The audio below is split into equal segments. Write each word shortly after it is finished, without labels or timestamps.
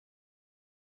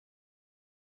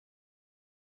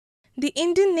The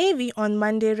Indian Navy on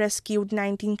Monday rescued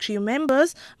 19 crew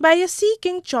members by a Sea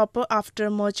King chopper after a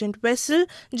merchant vessel,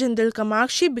 Jindal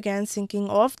Kamakshi, began sinking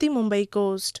off the Mumbai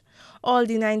coast. All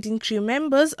the 19 crew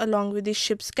members, along with the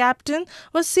ship's captain,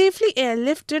 were safely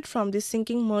airlifted from the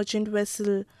sinking merchant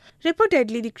vessel.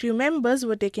 Reportedly, the crew members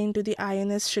were taken to the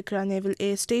INS Shikra Naval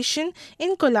Air Station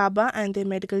in Colaba and their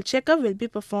medical checkup will be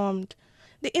performed.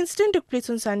 The incident took place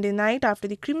on Sunday night after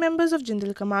the crew members of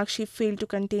Jindal Kamakshi failed to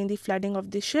contain the flooding of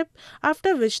the ship,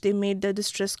 after which they made the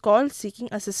distress call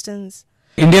seeking assistance.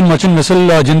 Indian merchant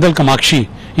vessel Jindal Kamakshi,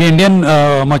 ये Indian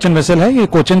merchant vessel है। ये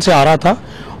कोचिन से आ रहा था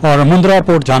और Mundra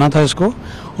port जाना था इसको।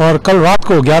 और कल रात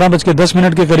को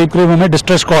 11:10 के करीब हमें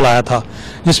डिस्ट्रेस कॉल आया था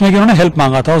जिसमें कि उन्होंने हेल्प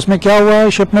मांगा था। उसमें क्या हुआ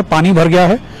है, शिप में पानी भर गया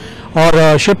है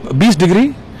और शिप 20 डिग्री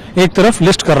एक तरफ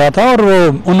लिस्ट कर रहा था और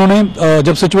वो उन्होंने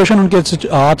जब सिचुएशन उनके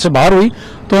हाथ से बाहर हुई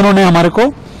तो उन्होंने हमारे को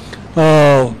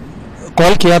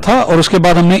कॉल किया था और उसके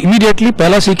बाद हमने इमीडिएटली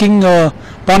पहला सीकिंग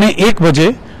 1:45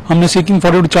 बजे हमने सीकिंग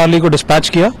 42 चार्ली को डिस्पैच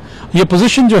किया। ये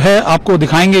पोजीशन जो है आपको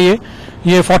दिखाएंगे,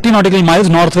 ये 40 nautical miles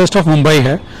north west of Mumbai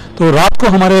है। तो रात को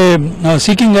हमारे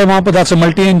सीकिंग है वहाँ पर, that's a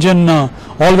multi engine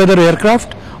all weather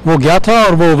aircraft, वो गया था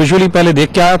और वो विजुअली पहले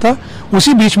देख के आया था।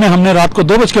 उसी बीच में हमने रात को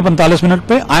 2:45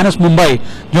 पे INS मुंबई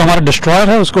जो हमारा डिस्ट्रॉयर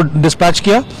है उसको डिस्पैच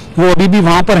किया। वो अभी भी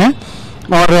वहां पर है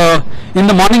और in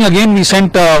the morning again we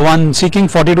sent one seeking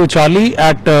 42 Charlie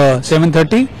eight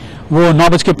 7:30। वो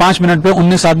 9:05 पे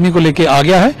 19 आदमी को लेके आ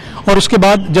गया है और उसके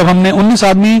बाद जब हमने 19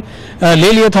 आदमी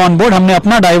ले लिए थे ऑन बोर्ड, हमने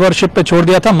अपना डाइवर शिप पे छोड़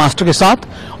दिया था मास्टर के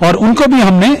साथ और उनको भी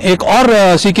हमने एक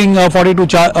और सीकिंग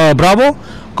 42 ब्रावो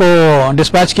को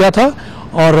डिस्पैच किया था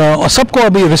और सबको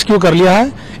अभी रेस्क्यू कर लिया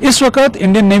है। इस वक्त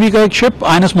इंडियन नेवी का एक ship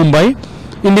INS Mumbai,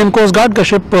 Indian coast guard का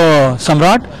शिप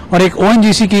सम्राट और एक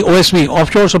ONGC की OSV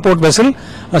offshore support vessel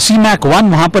CMAC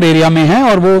 1 वहां पर एरिया में है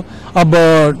और वो अब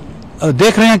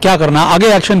देख रहे हैं क्या करना, आगे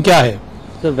एक्शन क्या है।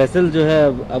 तो वेसल जो है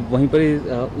अब वहीं पर ही,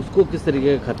 उसको किस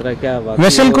तरीके का खतरा क्या है?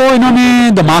 वेसल को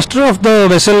इन्होंने the master of the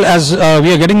vessel as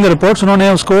we are getting the reports, उन्होंने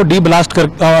उसको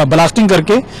ब्लास्टिंग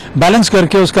करके बैलेंस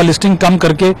करके उसका लिस्टिंग कम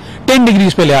करके 10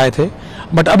 डिग्रीज पे ले आए थे।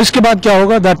 बट अब इसके बाद क्या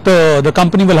होगा that the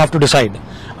company will have to decide.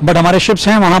 But हमारे शिप्स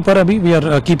हैं वहां पर, अभी we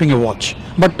are keeping A watch,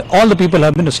 but all the people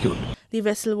have been rescued. The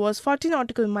vessel was 40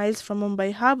 nautical miles from Mumbai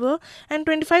harbour and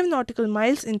 25 nautical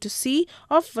miles into sea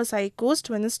off Vasai coast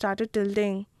when it started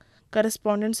tilting.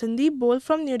 Correspondent Sandeep Bol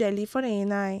from New Delhi for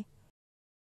ANI.